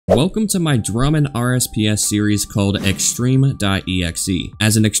Welcome to my Dramen RSPS series called Extreme.exe.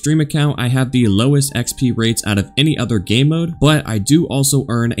 As an Extreme account, I have the lowest XP rates out of any other game mode, but I do also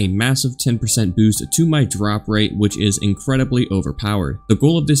earn a massive 10% boost to my drop rate, which is incredibly overpowered. The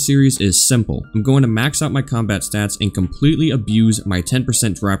goal of this series is simple. I'm going to max out my combat stats and completely abuse my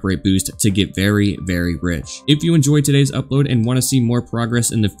 10% drop rate boost to get very, very rich. If you enjoyed today's upload and want to see more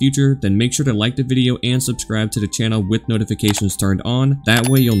progress in the future, then make sure to like the video and subscribe to the channel with notifications turned on. That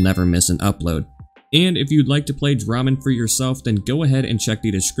way you'll never miss an upload. And if you'd like to play Dramen for yourself, then go ahead and check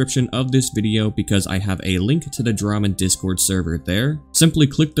the description of this video because I have a link to the Dramen Discord server there. Simply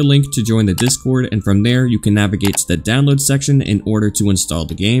click the link to join the Discord, and from there you can navigate to the download section in order to install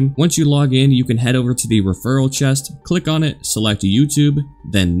the game. Once you log in, you can head over to the referral chest, click on it, select YouTube,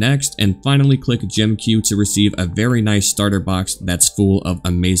 then next, and finally click GemQ to receive a very nice starter box that's full of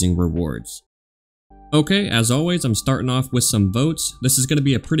amazing rewards. Okay, as always, I'm starting off with some votes. This is going to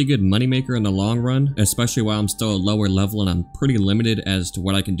be a pretty good moneymaker in the long run, especially while I'm still a lower level and I'm pretty limited as to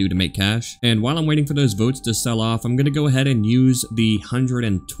what I can do to make cash. And while I'm waiting for those votes to sell off, I'm going to go ahead and use the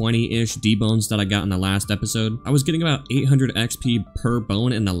 120-ish D-bones that I got in the last episode. I was getting about 800 XP per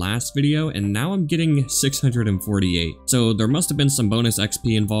bone in the last video, and now I'm getting 648. So there must have been some bonus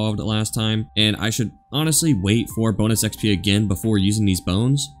XP involved last time, and I should honestly wait for bonus XP again before using these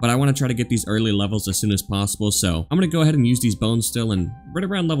bones, but I want to try to get these early levels as soon as possible, so I'm going to go ahead and use these bones still, and right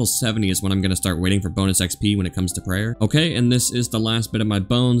around level 70 is when I'm going to start waiting for bonus XP when it comes to prayer. Okay, and this is the last bit of my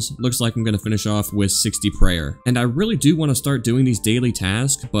bones. Looks like I'm going to finish off with 60 prayer. And I really do want to start doing these daily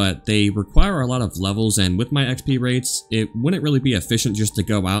tasks, but they require a lot of levels, and with my XP rates, it wouldn't really be efficient just to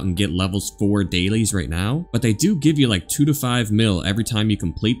go out and get levels for dailies right now, but they do give you like 2 to 5 mil every time you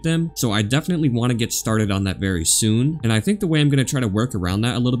complete them, so I definitely want to get started on that very soon. And I think the way I'm going to try to work around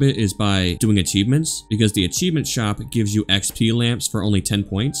that a little bit is by doing achievements, because the achievement shop gives you XP lamps for only 10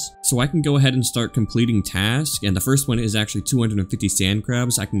 points. So I can go ahead and start completing tasks, and the first one is actually 250 sand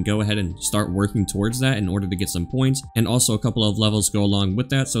crabs. I can go ahead and start working towards that in order to get some points, and also a couple of levels go along with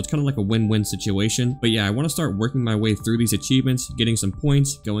that, so it's kind of like a win-win situation. But yeah, I want to start working my way through these achievements, getting some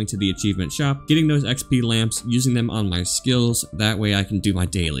points, going to the achievement shop, getting those XP lamps, using them on my skills. That way I can do my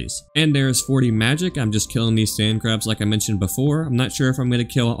dailies. And there's 40 magic. I'm just killing these sand crabs like I mentioned before. I'm not sure if I'm going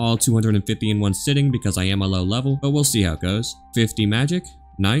to kill all 250 in one sitting because I am a low level, but we'll see how it goes. 50 magic.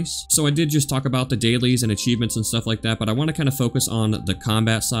 Nice. So I did just talk about the dailies and achievements and stuff like that, but I want to kind of focus on the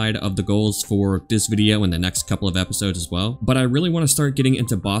combat side of the goals for this video and the next couple of episodes as well. But I really want to start getting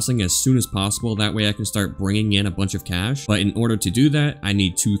into bossing as soon as possible. That way I can start bringing in a bunch of cash. But in order to do that, I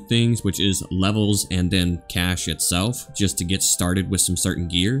need two things, which is levels and then cash itself, just to get started with some certain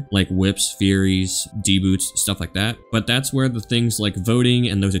gear, like whips, furies, D-boots, stuff like that. But that's where the things like voting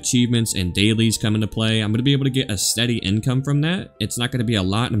and those achievements and dailies come into play. I'm going to be able to get a steady income from that. It's not going to be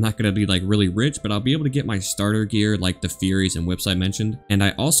a lot, and I'm not going to be like really rich, but I'll be able to get my starter gear like the furies and whips I mentioned. And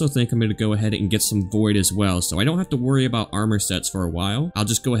I also think I'm going to go ahead and get some void as well, so I don't have to worry about armor sets for a while. I'll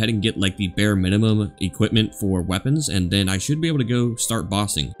just go ahead and get like the bare minimum equipment for weapons, and then I should be able to go start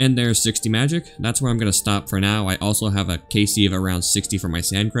bossing. And there's 60 magic. That's where I'm going to stop for now. I also have a KC of around 60 for my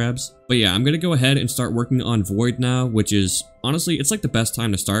sand crabs. But yeah, I'm going to go ahead and start working on void now, which is honestly, it's like the best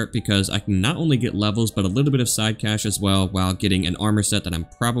time to start because I can not only get levels, but a little bit of side cash as well while getting an armor set that I'm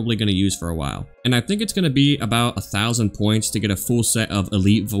probably going to use for a while. And I think it's going to be about 1,000 points to get a full set of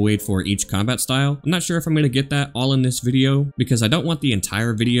elite void for each combat style. I'm not sure if I'm going to get that all in this video because I don't want the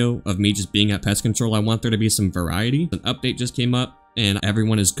entire video of me just being at pest control. I want there to be some variety. An update just came up and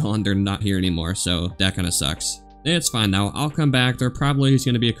everyone is gone. They're not here anymore, so that kind of sucks. It's fine though, I'll come back. There probably is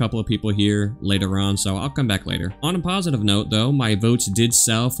going to be a couple of people here later on, so I'll come back later. On a positive note though, my votes did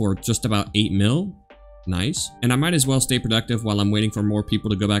sell for just about 8 mil. Nice. And I might as well stay productive while I'm waiting for more people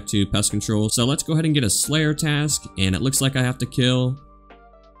to go back to pest control. So let's go ahead and get a Slayer task, and it looks like I have to kill...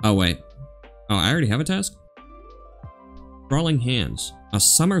 Oh wait. Oh, I already have a task? Crawling Hands. A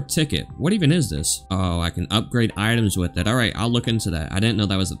summer ticket. What even is this? Oh, I can upgrade items with it. Alright, I'll look into that. I didn't know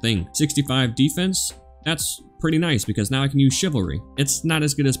that was a thing. 65 defense. That's pretty nice because now I can use chivalry. It's not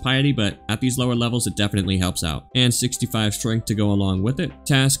as good as piety, but at these lower levels it definitely helps out. And 65 strength to go along with it.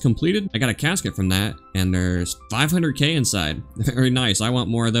 Task completed. I got a casket from that, and there's 500k inside. Very nice. I want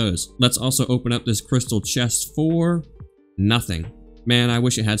more of those. Let's also open up this crystal chest for nothing. Man, I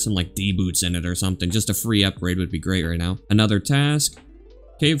wish it had some like D-boots in it or something. Just a free upgrade would be great right now. Another task.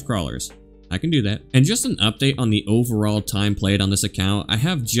 Cave crawlers. I can do that. And just an update on the overall time played on this account. I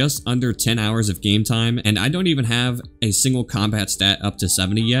have just under 10 hours of game time, and I don't even have a single combat stat up to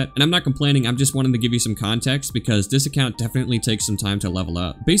 70 yet. And I'm not complaining, I'm just wanting to give you some context because this account definitely takes some time to level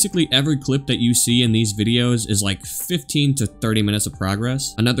up. Basically, every clip that you see in these videos is like 15 to 30 minutes of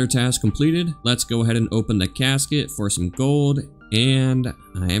progress. Another task completed. Let's go ahead and open the casket for some gold. And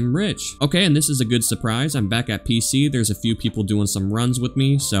I am rich. Okay, and this is a good surprise. I'm back at PC. There's a few people doing some runs with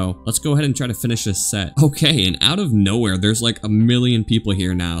me, so let's go ahead and try to finish this set. Okay, and out of nowhere, there's like a million people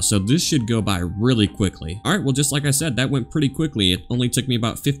here now, so this should go by really quickly. All right, well, just like I said, that went pretty quickly. It only took me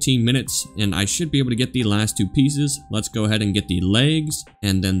about 15 minutes, and I should be able to get the last two pieces. Let's go ahead and get the legs,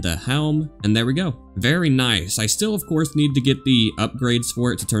 and then the helm, and there we go. Very nice. I still, of course, need to get the upgrades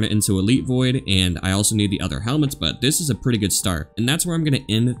for it to turn it into Elite Void, and I also need the other helmets, but this is a pretty good start. And that's where I'm going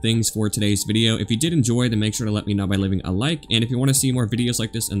to end things for today's video. If you did enjoy, then make sure to let me know by leaving a like, and if you want to see more videos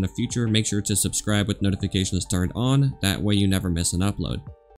like this in the future, make sure to subscribe with notifications turned on. That way you never miss an upload.